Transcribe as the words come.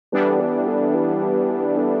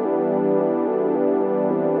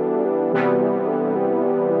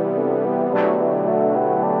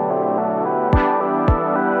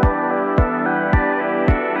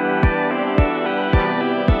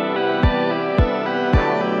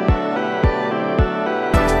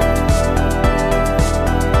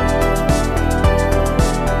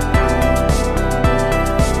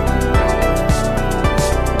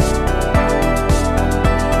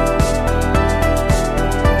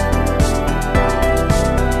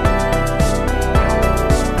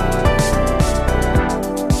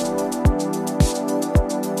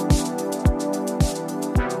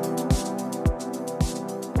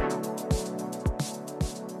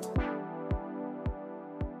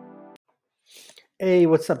Hey,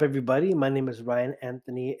 what's up, everybody? My name is Ryan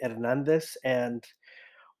Anthony Hernandez, and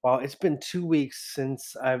wow, it's been 2 weeks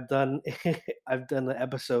since I've done I've done an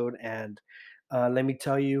episode, and let me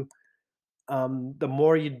tell you, the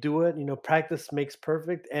more you do it, practice makes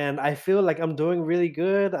perfect, and I feel like I'm doing really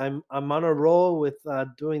good. I'm on a roll with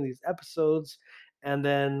doing these episodes, and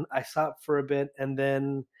then I stop for a bit, and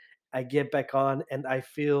then I get back on, and I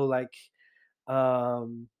feel like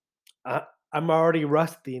um, I, I'm already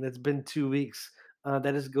rusty, and it's been 2 weeks.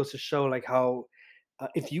 That just goes to show like how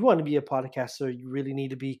if you want to be a podcaster, you really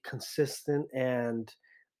need to be consistent and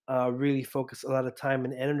really focus a lot of time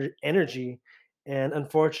and energy. And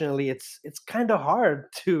unfortunately, it's kind of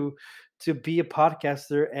hard to be a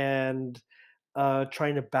podcaster and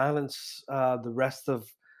trying to balance the rest of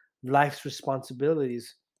life's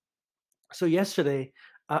responsibilities. So yesterday,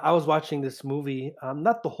 I was watching this movie,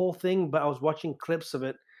 not the whole thing, but I was watching clips of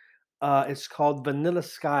it. It's called Vanilla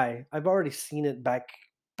Sky. I've already seen it back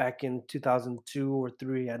in 2002 or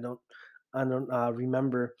three. I don't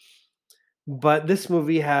remember. But this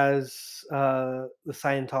movie has the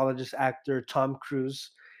Scientologist actor Tom Cruise,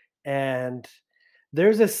 and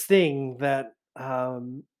there's this thing that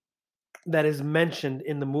is mentioned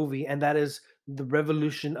in the movie, and that is the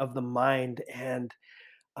revolution of the mind. And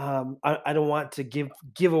I don't want to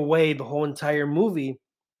give away the whole entire movie,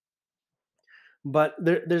 but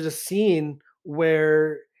there's a scene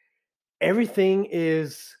where everything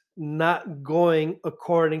is not going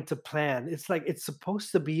according to plan. It's like it's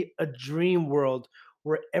supposed to be a dream world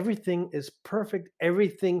where everything is perfect,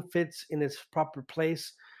 everything fits in its proper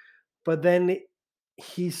place. But then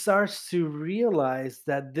he starts to realize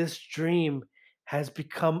that this dream has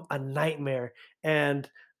become a nightmare. And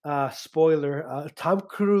spoiler, Tom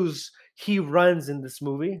Cruise, he runs in this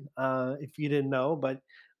movie. If you didn't know, but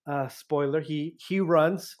spoiler, he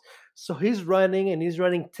runs. So he's running and he's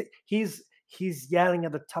running. He's yelling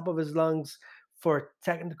at the top of his lungs for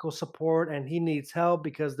technical support, and he needs help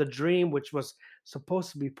because the dream, which was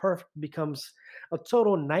supposed to be perfect, becomes a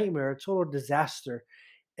total nightmare, a total disaster.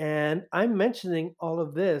 And I'm mentioning all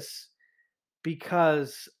of this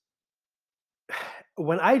because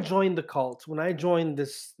when I joined the cult, when I joined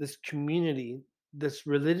this community, this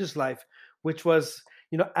religious life, which was,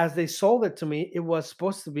 as they sold it to me, it was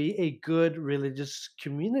supposed to be a good religious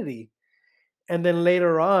community. And then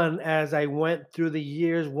later on, as I went through the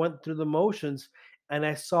years, went through the motions, and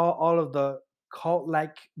I saw all of the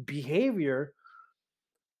cult-like behavior,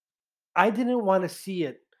 I didn't want to see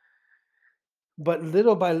it. But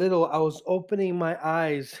little by little, I was opening my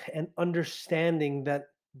eyes and understanding that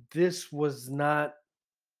this was not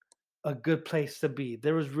a good place to be.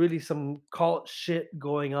 There was really some cult shit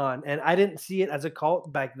going on, and I didn't see it as a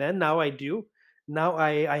cult back then. Now I do. Now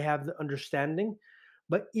I have the understanding,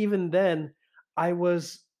 but even then, I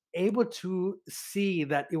was able to see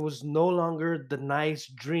that it was no longer the nice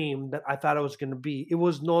dream that I thought it was going to be. It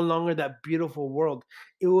was no longer that beautiful world.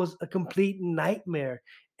 It was a complete nightmare,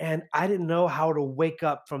 and I didn't know how to wake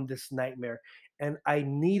up from this nightmare. And I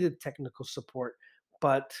needed technical support,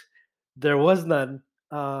 but there was none.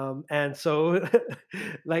 And so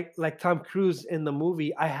like Tom Cruise in the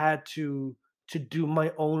movie, I had to do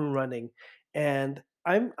my own running. And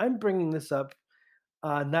I'm bringing this up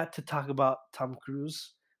not to talk about Tom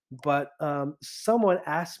Cruise, but someone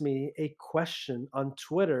asked me a question on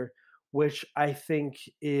Twitter, which I think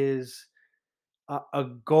is a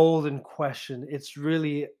golden question. It's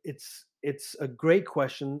a great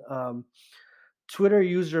question. Twitter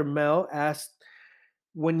user Mel asked,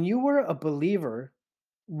 "When you were a believer,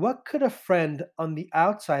 what could a friend on the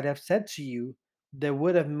outside have said to you that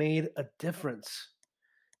would have made a difference?"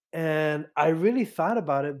 And I really thought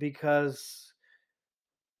about it because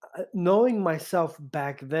knowing myself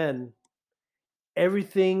back then,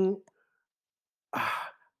 everything,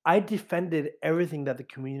 I defended everything that the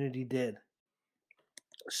community did.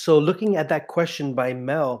 So looking at that question by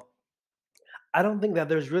Mel, I don't think that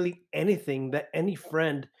there's really anything that any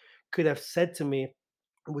friend could have said to me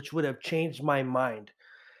which would have changed my mind.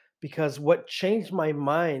 Because what changed my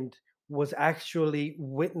mind was actually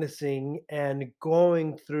witnessing and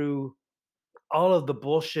going through all of the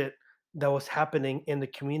bullshit that was happening in the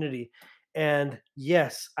community. And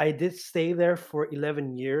yes, I did stay there for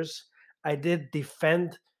 11 years. I did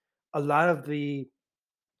defend a lot of the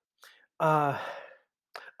uh,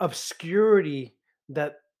 obscurity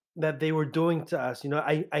that they were doing to us.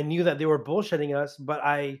 I knew that they were bullshitting us, but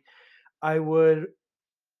I would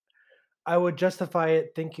I would justify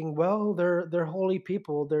it thinking, well, they're holy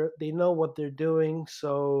people. They know what they're doing,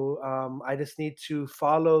 so I just need to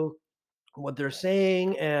follow what they're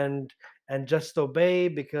saying, and just obey,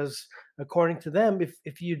 because according to them,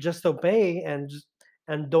 if you just obey and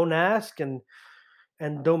don't ask and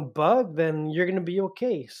don't bug, then you're going to be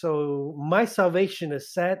okay. So my salvation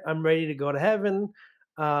is set. I'm ready to go to heaven.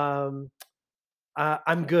 Um,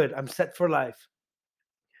 I'm good. I'm set for life.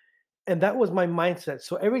 And that was my mindset.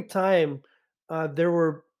 So every time there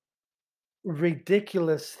were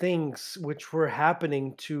ridiculous things which were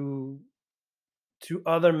happening to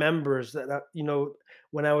other members, that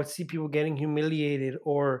when I would see people getting humiliated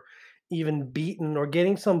or even beaten or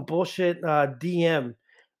getting some bullshit uh, DM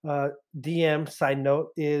side note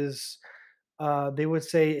is, they would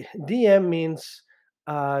say DM means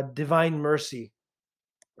divine mercy,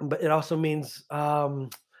 but it also means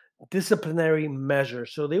disciplinary measure.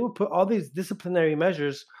 So they would put all these disciplinary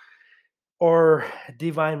measures, or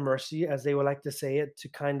divine mercy, as they would like to say it, to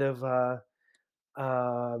kind of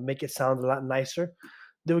make it sound a lot nicer.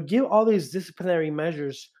 They would give all these disciplinary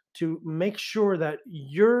measures to make sure that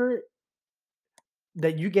you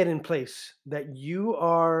get in place,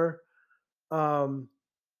 um,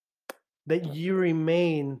 that you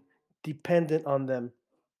remain dependent on them.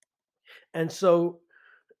 And so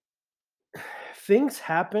things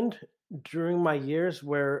happened during my years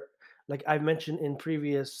where, like I mentioned in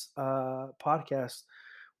previous podcasts,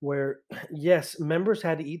 where yes, members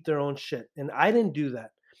had to eat their own shit, and I didn't do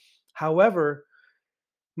that. However,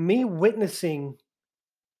 me witnessing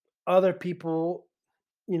other people,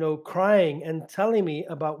 crying and telling me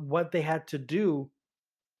about what they had to do,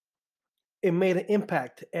 it made an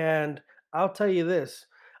impact. And I'll tell you this,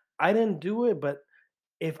 I didn't do it, but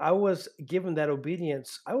if I was given that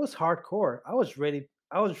obedience, I was hardcore. I was ready.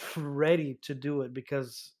 I was ready to do it,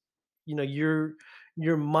 because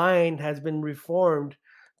your mind has been reformed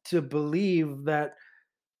to believe that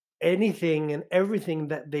anything and everything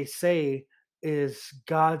that they say is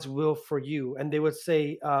God's will for you, and they would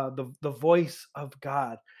say the voice of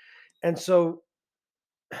God. And so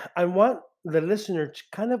I want the listener to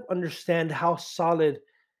kind of understand how solid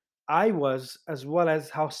I was, as well as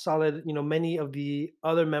how solid many of the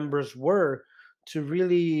other members were, to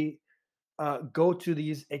really go to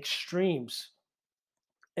these extremes.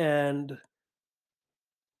 And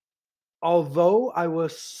although I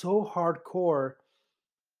was so hardcore,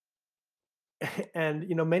 and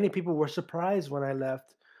many people were surprised when I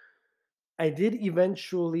left, I did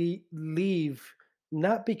eventually leave,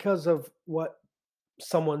 not because of what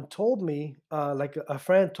someone told me, like a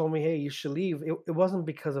friend told me, hey, you should leave. It wasn't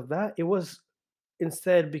because of that. It was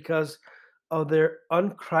instead because of their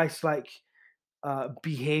unchristlike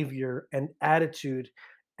behavior and attitude.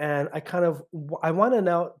 And I want to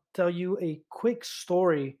now tell you a quick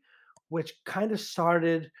story, which kind of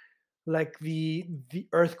started like the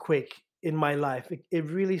earthquake in my life. It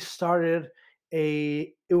really started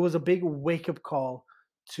it was a big wake up call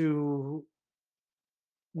to,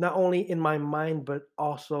 not only in my mind, but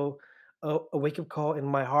also a wake up call in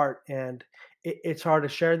my heart. And it's hard to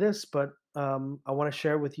share this, but I want to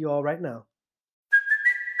share it with you all right now.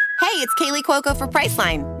 Hey, it's Kaylee Cuoco for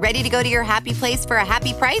Priceline. Ready to go to your happy place for a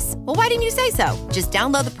happy price? Well, why didn't you say so? Just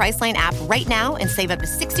download the Priceline app right now and save up to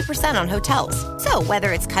 60% on hotels. So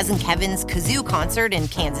whether it's Cousin Kevin's Kazoo concert in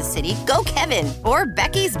Kansas City, go Kevin, or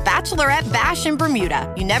Becky's Bachelorette Bash in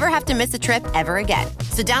Bermuda, you never have to miss a trip ever again.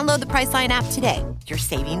 So download the Priceline app today. Your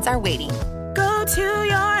savings are waiting. Go to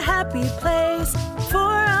your happy place for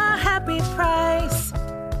a happy price.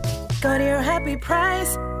 Go to your happy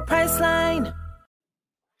price, Priceline.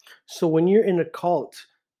 So when you're in a cult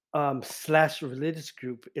slash religious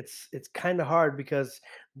group, it's kind of hard, because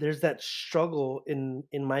there's that struggle in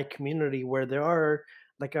my community where there are,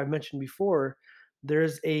 like I mentioned before,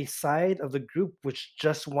 there's a side of the group which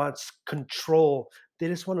just wants control. They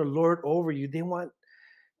just want to lord over you. They want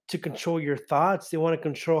to control your thoughts. They want to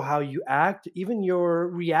control how you act, even your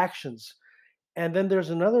reactions. And then there's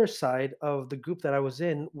another side of the group that I was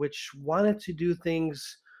in, which wanted to do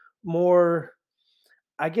things more,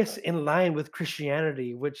 I guess, in line with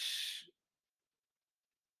Christianity, which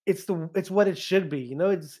it's what it should be.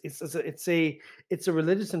 It's a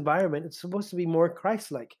religious environment. It's supposed to be more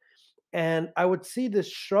Christ-like. And I would see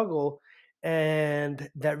this struggle, and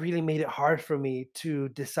that really made it hard for me to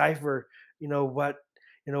decipher, what,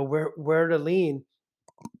 where to lean.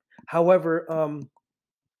 However,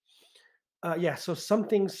 yeah, so some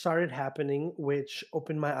things started happening which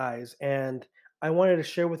opened my eyes, and I wanted to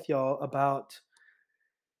share with y'all about.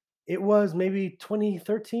 It was maybe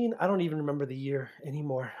 2013. I don't even remember the year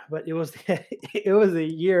anymore, but it was it was the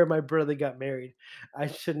year my brother got married. I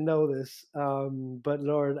should know this, but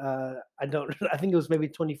Lord, I don't. I think it was maybe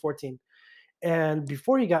 2014. And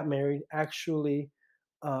before he got married, actually,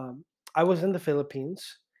 um, I was in the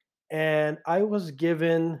Philippines, and I was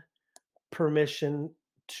given permission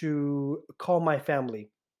to call my family.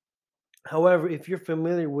 However, if you're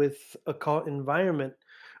familiar with a cult environment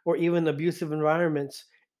or even abusive environments,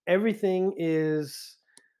 everything is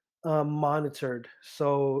monitored.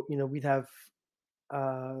 So, we'd have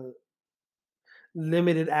uh,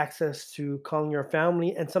 limited access to calling your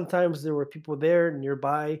family, and sometimes there were people there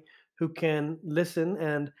nearby who can listen.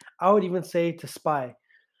 And I would even say to spy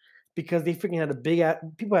because they freaking had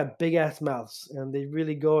people had big ass mouths, and they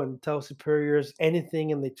really go and tell superiors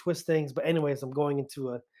anything, and they twist things. But anyways, I'm going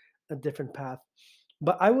into a different path.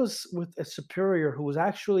 But I was with a superior who was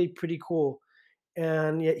actually pretty cool,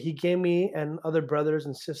 and yet he gave me and other brothers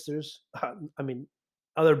and sisters. I mean,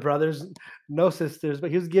 other brothers, no sisters, but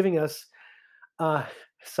he was giving us. Uh,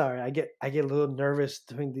 sorry, I get a little nervous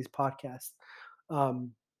doing these podcasts.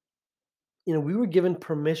 Um, we were given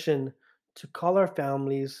permission to call our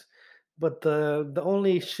families, but the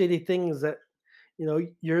only shitty thing is that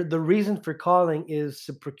you're the reason for calling is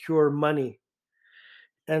to procure money.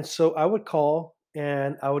 And so I would call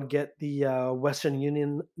and I would get the Western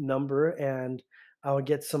Union number, and I would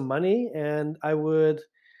get some money, and I would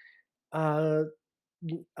uh,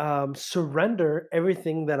 surrender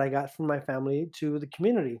everything that I got from my family to the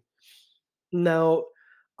community. Now,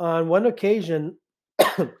 on one occasion,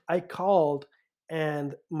 I called,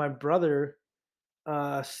 and my brother,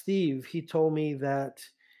 Steve, he told me that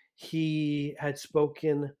he had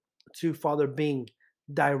spoken to Father Bing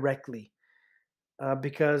directly,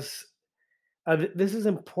 because this is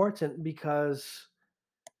important because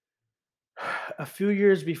a few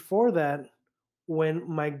years before that, when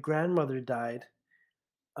my grandmother died,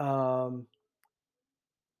 um,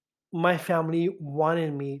 my family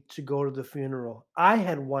wanted me to go to the funeral. I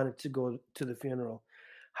had wanted to go to the funeral.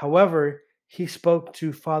 However, he spoke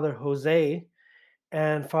to Father Jose,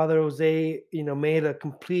 and Father Jose, made a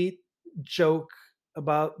complete joke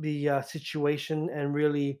about the situation and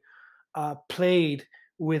really played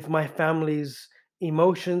with my family's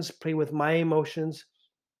emotions, played with my emotions.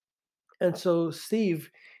 And so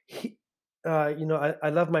Steve, he, I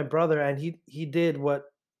love my brother, and he did what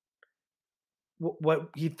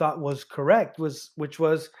he thought was correct, which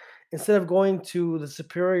was, instead of going to the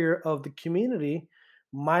superior of the community,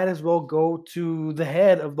 might as well go to the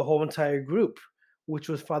head of the whole entire group, which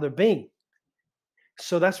was Father Bing.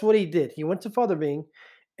 So that's what he did. He went to Father Bing,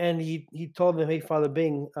 and he told him, "Hey, Father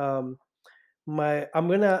Bing, my I'm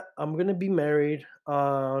gonna be married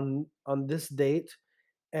on this date,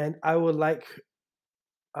 and I would like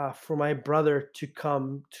for my brother to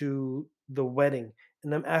come to the wedding.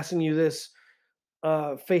 And I'm asking you this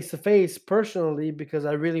face to face personally because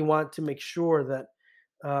I really want to make sure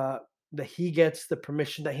uh, that he gets the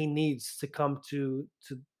permission that he needs to come to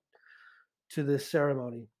this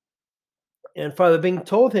ceremony." And Father Bing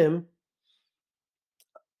told him,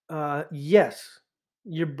 "Yes,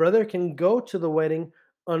 your brother can go to the wedding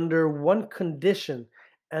under one condition,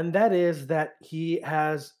 and that is that he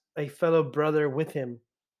has a fellow brother with him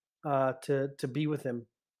to be with him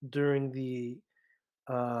during the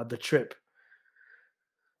trip."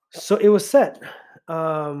 So it was set.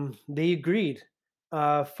 They agreed.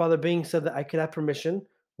 Father Bing said that I could have permission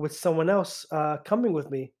with someone else coming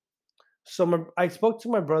with me. So I spoke to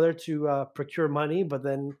my brother to procure money, but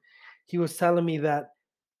then he was telling me that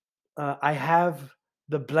I have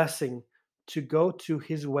the blessing to go to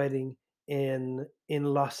his wedding in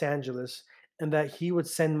Los Angeles, and that he would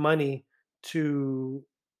send money to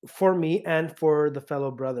for me and for the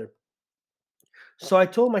fellow brother. So I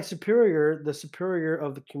told my superior, the superior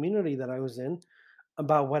of the community that I was in,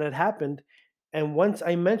 about what had happened. And once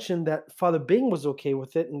I mentioned that Father Bing was okay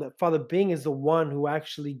with it, and that Father Bing is the one who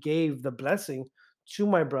actually gave the blessing to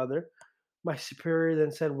my brother, my superior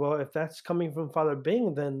then said, "Well, if that's coming from Father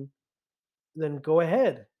Bing, then go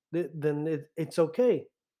ahead. Then it's okay."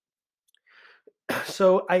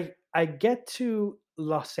 So I get to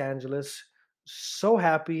Los Angeles so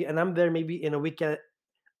happy, and I'm there maybe in a week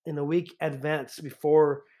advance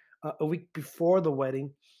before a week before the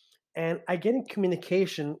wedding, and I get in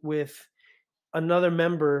communication with another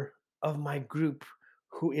member of my group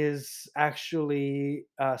who is actually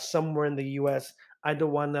somewhere in the U.S. I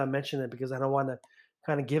don't want to mention it because I don't want to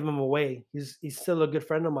kind of give him away. He's still a good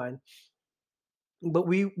friend of mine, but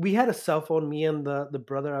we had a cell phone, me and the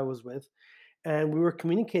brother I was with, and we were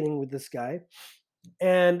communicating with this guy.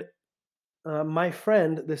 And my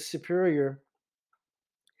friend, the superior,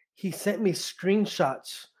 he sent me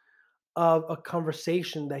screenshots of a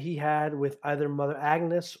conversation that he had with either Mother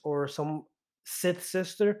Agnes or some Sith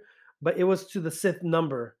sister, but it was to the Sith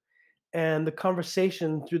number. And the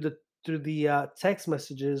conversation through the text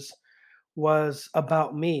messages was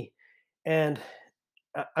about me. and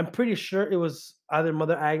I'm pretty sure it was either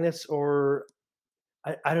Mother Agnes or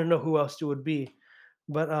I don't know who else it would be,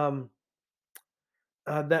 but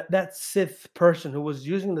that Sith person who was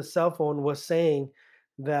using the cell phone was saying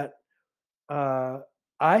that uh,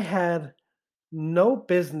 I had no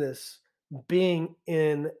business being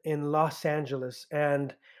in Los Angeles,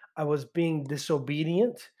 and I was being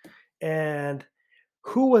disobedient, and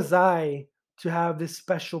who was I to have this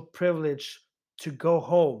special privilege to go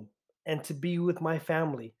home and to be with my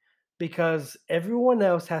family? Because everyone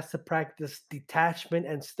else has to practice detachment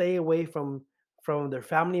and stay away from their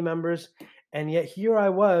family members, and yet here I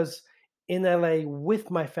was in LA with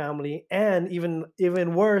my family, and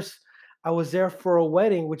even worse, I was there for a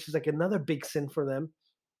wedding, which is like another big sin for them.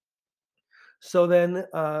 So then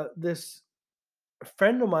this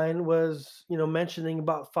friend of mine was, mentioning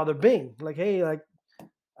about Father Bing, like, hey, like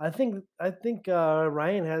I think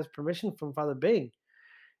Ryan has permission from Father Bing,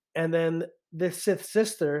 and then this Sith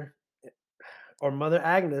sister or Mother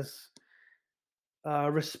Agnes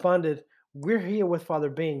responded, "We're here with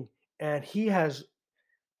Father Bing, and he has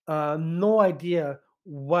no idea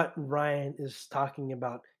what Ryan is talking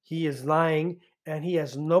about. He is lying, and he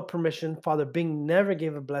has no permission. Father Bing never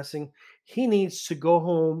gave a blessing. He needs to go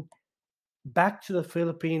home, back to the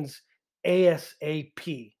Philippines,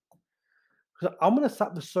 ASAP." So I'm gonna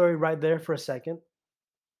stop the story right there for a second,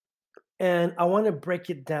 and I want to break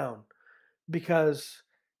it down because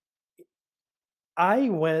I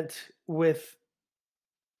went with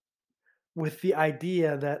the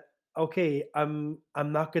idea that okay, I'm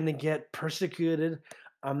not going to get persecuted,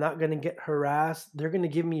 I'm not going to get harassed. They're going to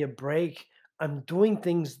give me a break. I'm doing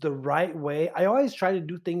things the right way. I always try to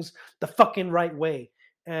do things the fucking right way.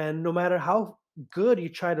 And no matter how good you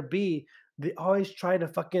try to be, they always try to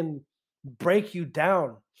fucking break you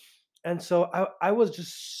down. And so I was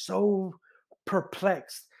just so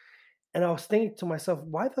perplexed. And I was thinking to myself,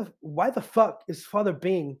 why the fuck is Father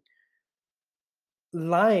Being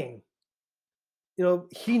lying?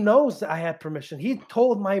 He knows that I had permission. He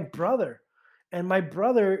told my brother, and my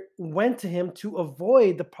brother went to him to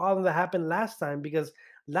avoid the problem that happened last time, because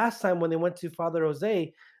last time when they went to Father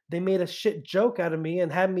Jose, they made a shit joke out of me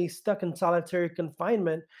and had me stuck in solitary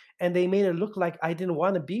confinement, and they made it look like I didn't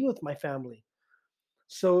want to be with my family.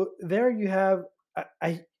 So there you have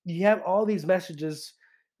you have all these messages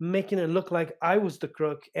making it look like I was the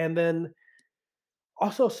crook, and then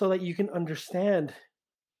also so that you can understand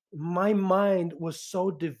my mind was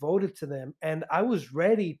so devoted to them, and I was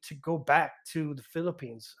ready to go back to the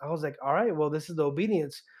Philippines. I was like, all right, well, this is the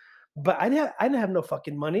obedience. But I didn't have no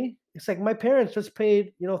fucking money. It's like my parents just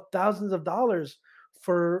paid, thousands of dollars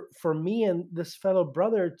for me and this fellow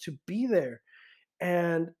brother to be there.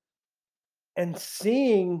 And and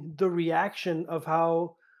seeing the reaction of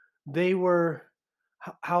how they were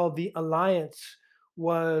how the alliance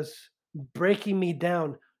was breaking me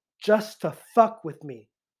down just to fuck with me.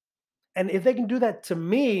 And if they can do that to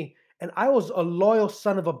me, and I was a loyal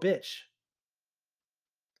son of a bitch,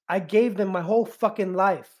 I gave them my whole fucking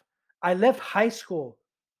life. I left high school.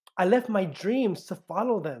 I left my dreams to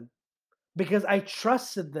follow them because I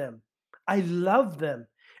trusted them. I loved them.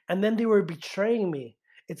 And then they were betraying me.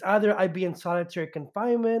 It's either I'd be in solitary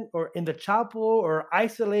confinement or in the chapel or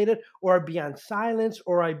isolated, or I'd be on silence,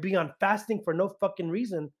 or I'd be on fasting for no fucking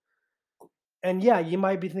reason. And yeah, you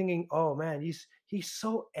might be thinking, oh man, he's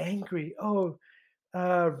so angry. Oh,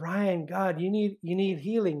 Ryan, God, you need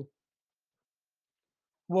healing.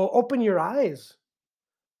 Well, open your eyes.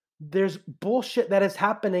 There's bullshit that is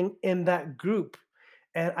happening in that group,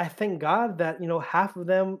 and I thank God that half of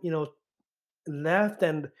them left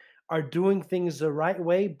and are doing things the right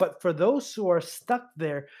way. But for those who are stuck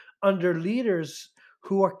there under leaders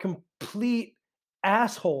who are complete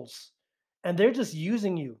assholes, and they're just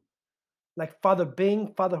using you, like Father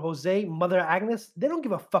Bing, Father Jose, Mother Agnes, they don't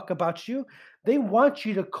give a fuck about you. They want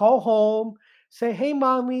you to call home, say, hey,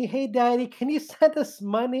 mommy, hey, daddy, can you send us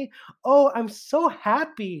money? Oh, I'm so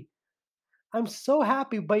happy. I'm so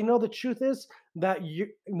happy. But the truth is that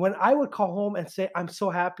when I would call home and say, I'm so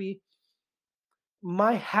happy,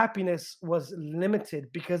 my happiness was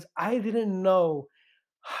limited because I didn't know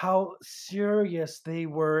how serious they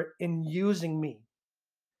were in using me.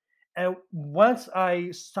 And once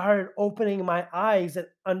I started opening my eyes and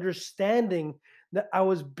understanding that I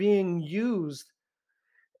was being used,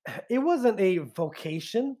 it wasn't a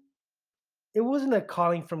vocation. It wasn't a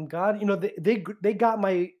calling from God. They got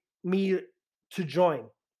me to join.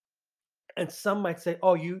 And some might say,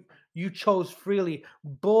 "Oh, you chose freely."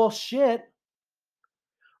 Bullshit.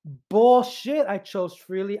 Bullshit. I chose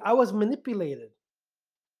freely. I was manipulated.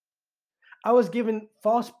 I was given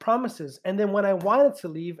false promises. And then when I wanted to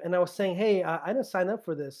leave and I was saying, hey, I didn't sign up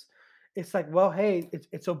for this. It's like, well, hey,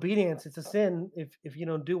 it's obedience. It's a sin if you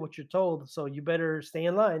don't do what you're told. So you better stay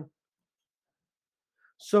in line.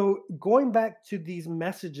 So going back to these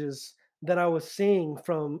messages that I was seeing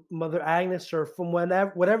from Mother Agnes or from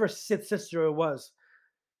whatever Sith sister it was,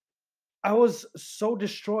 I was so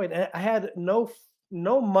destroyed. And I had no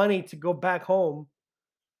money to go back home.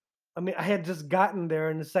 I mean, I had just gotten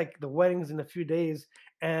there, and it's like the wedding's in a few days,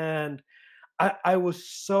 and I was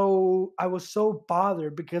so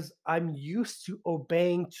bothered because I'm used to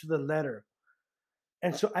obeying to the letter.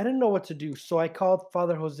 And so I didn't know what to do. So I called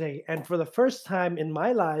Father Jose. And for the first time in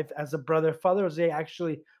my life as a brother, Father Jose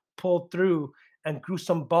actually pulled through and grew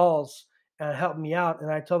some balls and helped me out.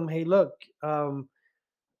 And I told him, hey, look,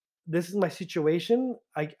 this is my situation.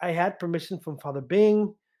 I had permission from Father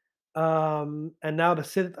Bing. And now the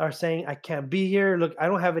Sith are saying I can't be here. Look, I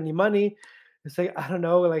don't have any money. It's like, I don't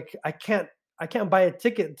know, like I can't buy a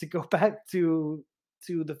ticket to go back to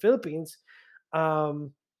the Philippines.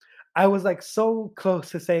 Um, I was like so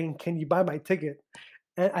close to saying, "Can you buy my ticket?"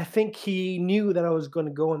 And I think he knew that I was going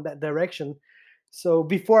to go in that direction. So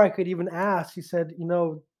before I could even ask, he said,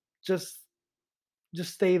 just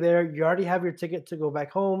just stay there. You already have your ticket to go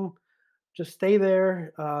back home. Just stay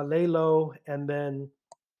there, lay low, and then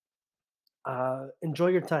enjoy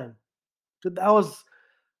your time." So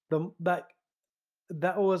that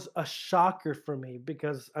that was a shocker for me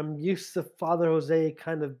because I'm used to Father Jose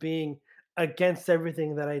kind of being against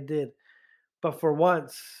everything that I did. But for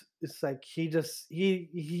once, it's like he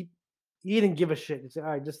didn't give a shit. He said,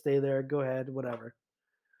 "All right, just stay there. Go ahead, whatever."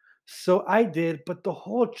 So I did, but the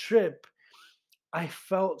whole trip, I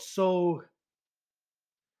felt so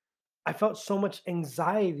I felt so much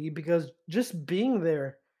anxiety because just being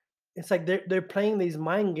there, it's like they're playing these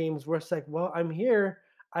mind games where it's like, well, I'm here.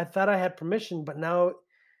 I thought I had permission, but now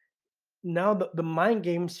the mind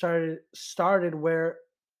game started where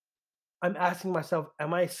I'm asking myself,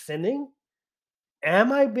 am I sinning?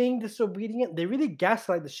 Am I being disobedient? They really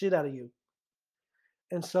gaslight the shit out of you.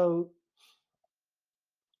 And so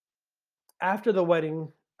after the wedding,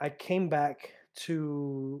 I came back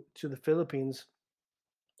to the Philippines,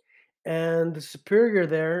 and the superior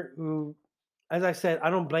there, who, as I said, I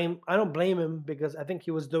don't blame him because I think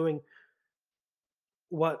he was doing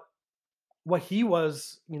what what he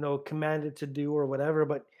was, commanded to do or whatever.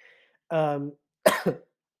 But um,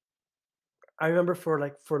 I remember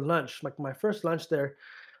for lunch, like my first lunch there,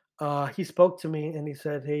 he spoke to me and he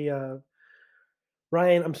said, "Hey,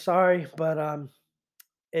 Ryan, I'm sorry, but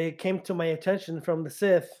it came to my attention from the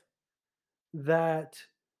Sith that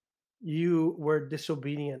you were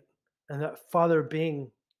disobedient and that Father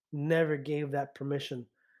Bing never gave that permission.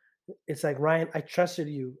 It's like, Ryan, I trusted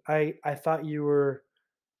you. I thought you were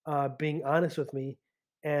being honest with me,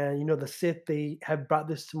 and the Sith, they have brought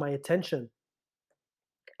this to my attention,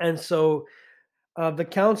 and so the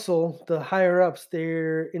council, the higher ups,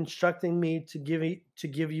 they're instructing me to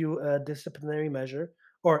give you a disciplinary measure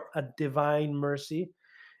or a divine mercy,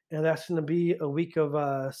 and that's going to be a week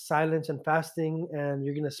of silence and fasting, and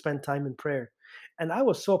you're going to spend time in prayer." And I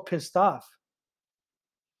was so pissed off.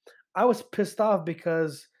 I was pissed off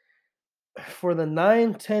because for the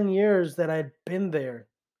 9, 10 years that I'd been there,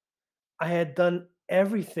 I had done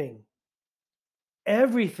everything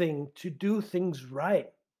to do things right,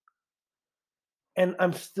 and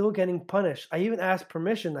I'm still getting punished. I even asked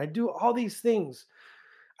permission. I do all these things.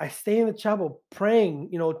 I stay in the chapel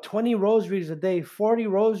praying, 20 rosaries a day, 40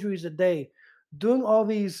 rosaries a day, doing all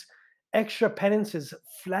these extra penances,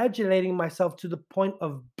 flagellating myself to the point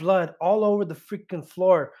of blood all over the freaking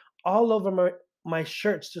floor, all over my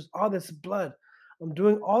shirts, just all this blood. I'm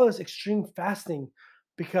doing all this extreme fasting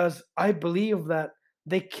because I believe that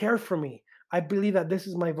they care for me. I believe that this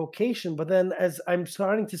is my vocation. But then as I'm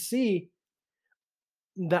starting to see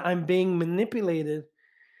that I'm being manipulated,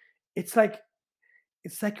 it's like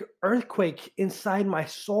it's like an earthquake inside my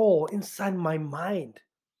soul, inside my mind.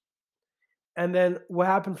 And then what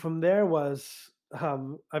happened from there was,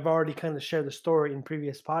 I've already kind of shared the story in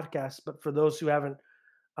previous podcasts, but for those who haven't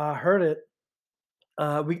heard it,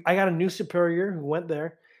 I got a new superior who went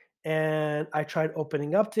there, and I tried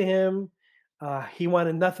opening up to him. He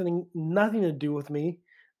wanted nothing to do with me.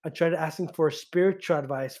 I tried asking for spiritual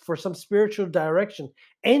advice, for some spiritual direction,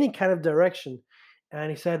 any kind of direction, and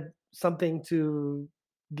he said something to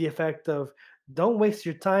the effect of, "Don't waste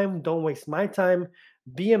your time. Don't waste my time.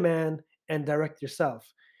 Be a man and direct yourself."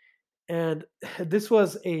 And this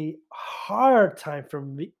was a hard time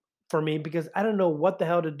for me because I don't know what the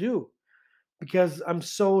hell to do because I'm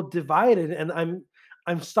so divided and I'm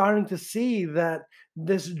I'm starting to see that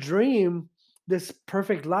this dream, this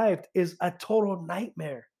perfect life, is a total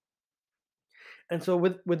nightmare. And so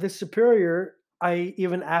with this superior, I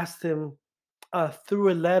even asked him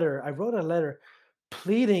through a letter. I wrote a letter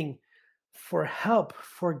pleading for help,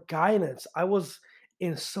 for guidance. I was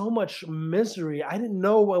in so much misery. I didn't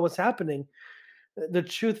know what was happening. The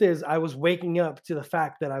truth is, I was waking up to the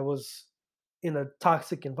fact that I was in a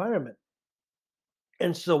toxic environment.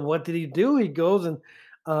 And so, what did he do? He goes and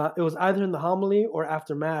it was either in the homily or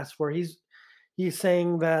after mass, where he's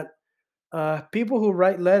saying that people who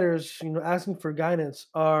write letters, asking for guidance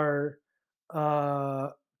are uh,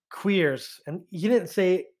 queers, and he didn't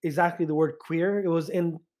say exactly the word queer. It was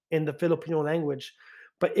in the Filipino language,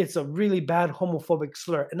 but it's a really bad homophobic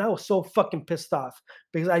slur, and I was so fucking pissed off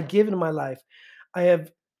because I'd given my life. I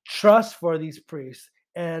have trust for these priests,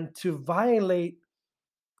 and to violate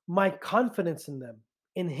my confidence in them,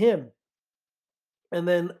 in him, and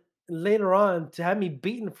then later on to have me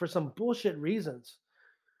beaten for some bullshit reasons.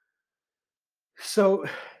 So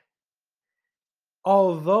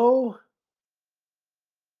although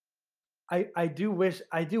I do wish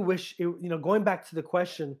it, going back to the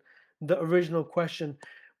question, the original question,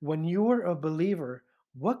 when you were a believer,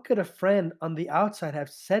 what could a friend on the outside have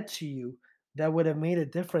said to you that would have made a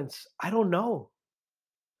difference? I don't know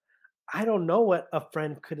what a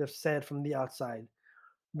friend could have said from the outside,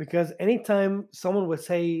 because anytime someone would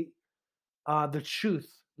say the truth,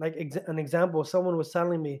 like an example, someone was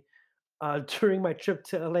telling me during my trip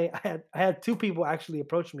to LA, I had two people actually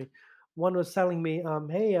approach me. One was telling me,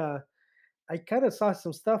 "Hey, I kind of saw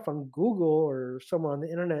some stuff on Google or somewhere on the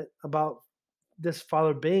internet about this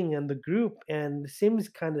Father Bing and the group, and it seems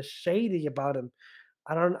kind of shady about him.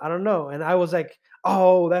 I don't know." And I was like,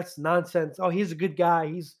 "Oh, that's nonsense. Oh, he's a good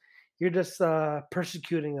guy. You're just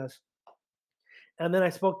persecuting us." And then I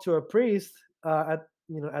spoke to a priest at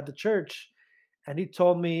the church, and he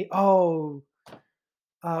told me, "Oh,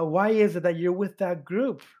 why is it that you're with that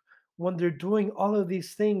group when they're doing all of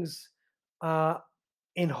these things uh,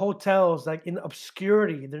 in hotels, like in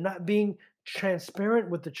obscurity? They're not being transparent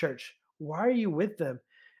with the church. Why are you with them?"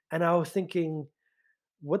 And I was thinking,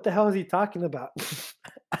 what the hell is he talking about?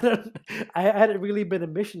 I hadn't really been a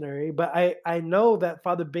missionary, but I know that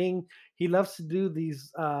Father Bing, he loves to do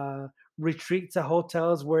these retreats at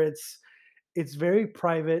hotels where it's very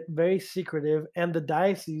private, very secretive, and the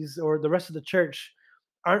diocese or the rest of the church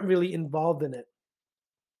aren't really involved in it.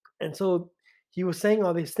 And so he was saying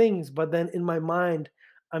all these things, but then in my mind,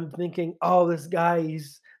 I'm thinking, oh, this guy,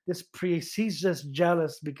 this priest, he's just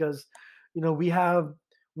jealous because, we have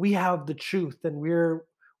the truth, and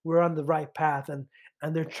we're on the right path, and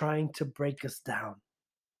they're trying to break us down.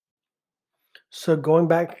 So going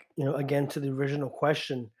back, again to the original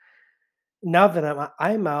question, now that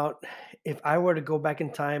I'm out, if I were to go back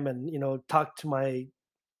in time and talk to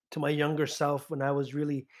my younger self when I was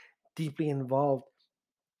really deeply involved,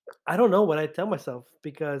 I don't know what I tell myself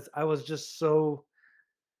because I was just so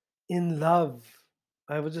in love.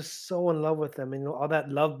 I was just so in love with them. And all that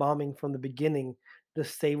love bombing from the beginning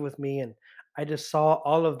just stayed with me. And I just saw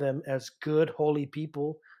all of them as good, holy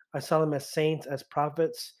people. I saw them as saints, as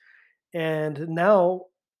prophets. And now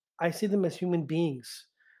I see them as human beings.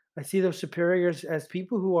 I see their superiors as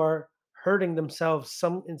people who are hurting themselves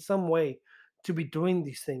in some way to be doing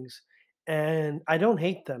these things. And I don't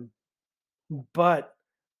hate them, but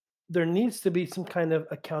there needs to be some kind of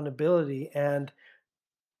accountability, and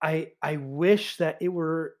I wish that it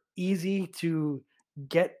were easy to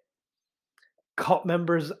get cult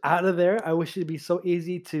members out of there. I wish it'd be so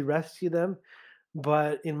easy to rescue them,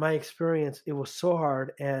 but in my experience it was so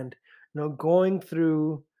hard. And going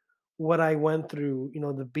through what I went through,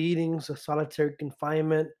 the beatings, the solitary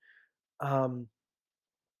confinement, um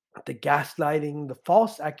the gaslighting, the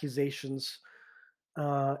false accusations,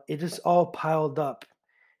 it just all piled up.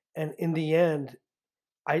 And in the end,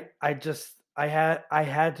 I had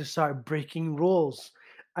to start breaking rules.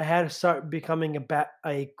 I had to start becoming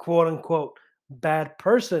a quote unquote bad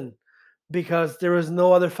person because there was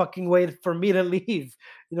no other fucking way for me to leave.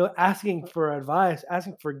 Asking for advice,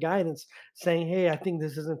 asking for guidance, saying, "Hey, I think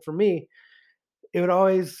this isn't for me." It would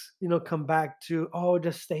always, come back to, "Oh,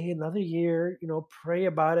 just stay another year, pray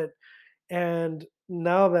about it." And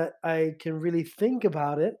now that I can really think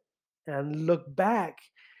about it and look back,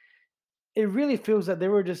 it really feels that they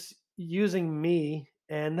were just using me,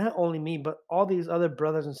 and not only me, but all these other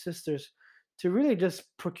brothers and sisters, to really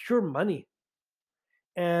just procure money.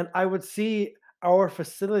 And I would see our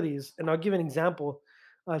facilities, and I'll give an example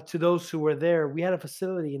to those who were there. We had a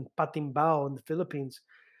facility in Patimbao in the Philippines,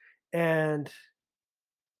 and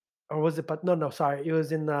or was it? No, no, sorry, it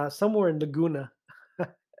was in somewhere in Laguna.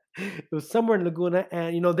 It was somewhere in Laguna,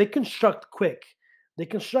 and they construct quick. They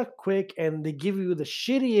construct quick, and they give you the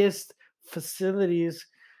shittiest facilities,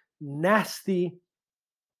 nasty,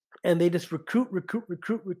 and they just recruit, recruit,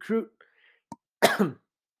 recruit, recruit,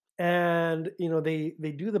 and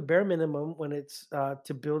they do the bare minimum when it's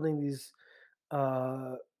to building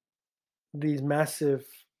uh, these massive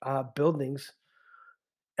buildings,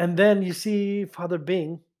 and then you see Father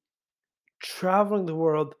Bing traveling the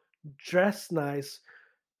world, dressed nice.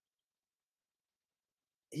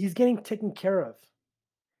 He's getting taken care of,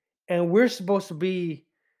 and we're supposed to be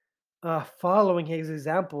following his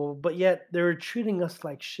example, but yet they were treating us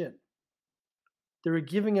like shit. They were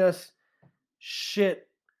giving us shit.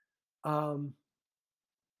 Um,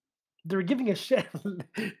 they were giving us shit,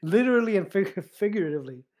 literally and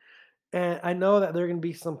figuratively. And I know that there are going to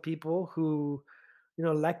be some people who,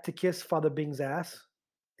 like to kiss Father Bing's ass,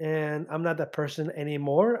 and I'm not that person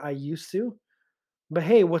anymore. I used to, but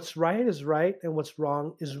hey, what's right is right, and what's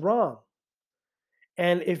wrong is wrong.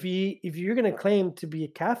 And if you're going to claim to be a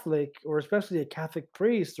Catholic, or especially a Catholic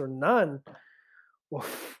priest or nun, well,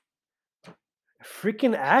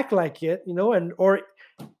 freaking act like it, and or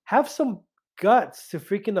have some guts to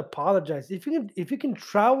freaking apologize. If you can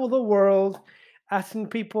travel the world asking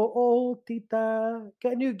people, "Oh, tita,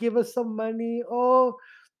 can you give us some money? Oh,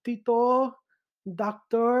 tito,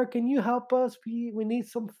 doctor, can you help us? We need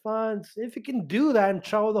some funds." If you can do that and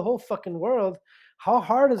travel the whole fucking world, how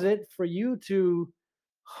hard is it for you to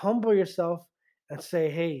humble yourself and say,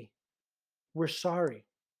 "Hey, we're sorry.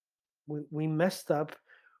 We messed up.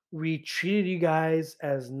 We treated you guys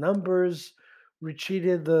as numbers. We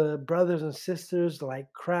treated the brothers and sisters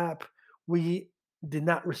like crap. We did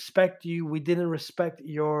not respect you. We didn't respect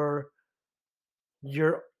your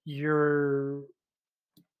we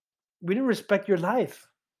didn't respect your life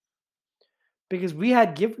because we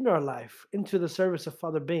had given our life into the service of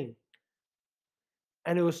Father Bing,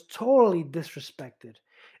 and it was totally disrespected.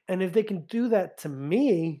 And if they can do that to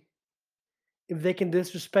me, if they can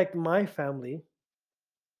disrespect my family,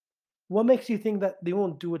 what makes you think that they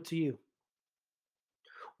won't do it to you?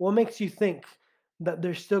 What makes you think that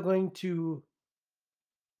they're still going to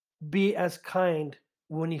be as kind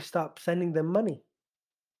when you stop sending them money?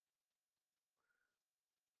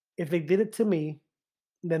 If they did it to me,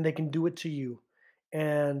 then they can do it to you.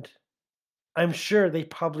 And I'm sure they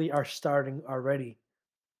probably are starting already.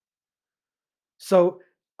 So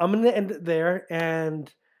I'm gonna end it there.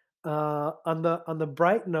 And on the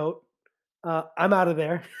bright note, I'm out of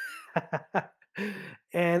there.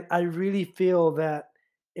 And I really feel that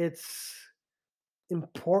it's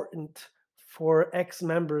important for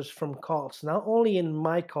ex-members from cults, not only in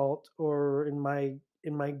my cult or in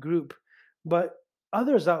my group, but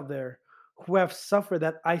others out there who have suffered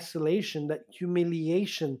that isolation, that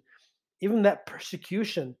humiliation, even that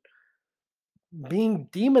persecution, being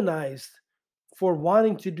demonized for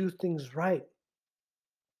wanting to do things right.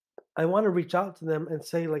 I want to reach out to them and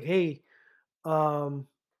say, like, hey, um,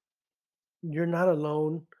 you're not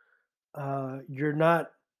alone. You're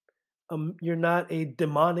not a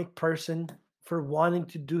demonic person for wanting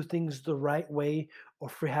to do things the right way or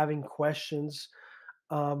for having questions.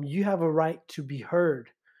 You have a right to be heard.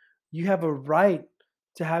 You have a right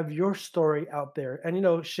to have your story out there.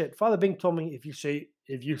 And shit, Father Bing told me, if you say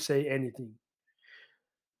anything,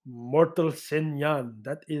 mortal sin yan.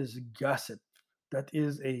 That is gossip. That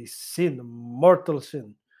is a sin, mortal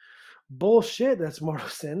sin. Bullshit, that's mortal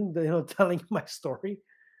sin, telling my story.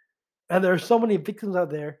 And there are so many victims out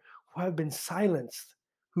there who have been silenced,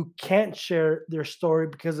 who can't share their story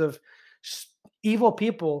because of evil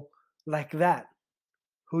people like that,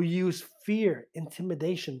 who use fear,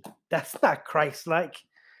 intimidation. That's not Christ-like.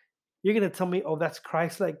 You're gonna tell me, oh, that's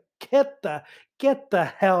Christ-like? Get the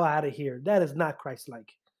hell out of here. That is not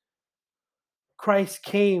Christ-like. Christ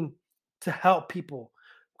came to help people.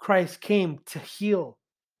 Christ came to heal.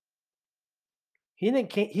 He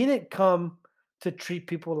didn't come to treat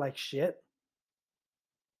people like shit.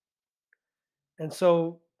 And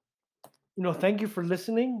so, thank you for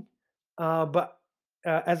listening. But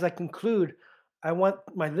as I conclude, I want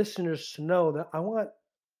my listeners to know that I want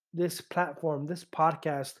this platform, this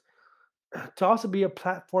podcast, to also be a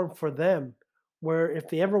platform for them where if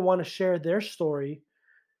they ever want to share their story,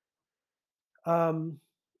 um,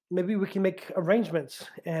 maybe we can make arrangements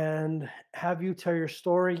and have you tell your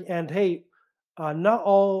story. And hey, not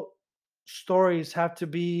all stories have to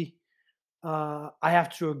be I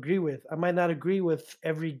have to agree with. I might not agree with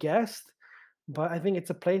every guest, but I think it's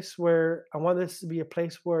a place where I want this to be a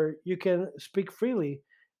place where you can speak freely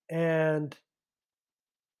and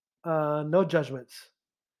no judgments.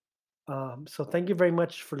 So thank you very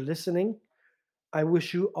much for listening. I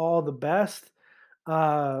wish you all the best.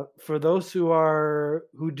 For those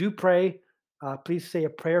who do pray, please say a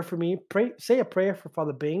prayer for me. Say a prayer for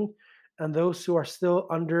Father Bing, and those who are still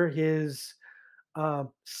under his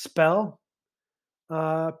spell.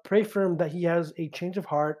 Pray for him that he has a change of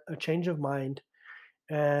heart, a change of mind.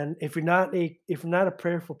 And if you're not a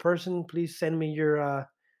prayerful person, please send me your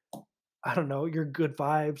I don't know, your good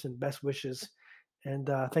vibes and best wishes. And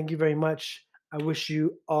thank you very much. I wish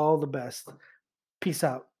you all the best. Peace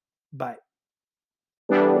out. Bye.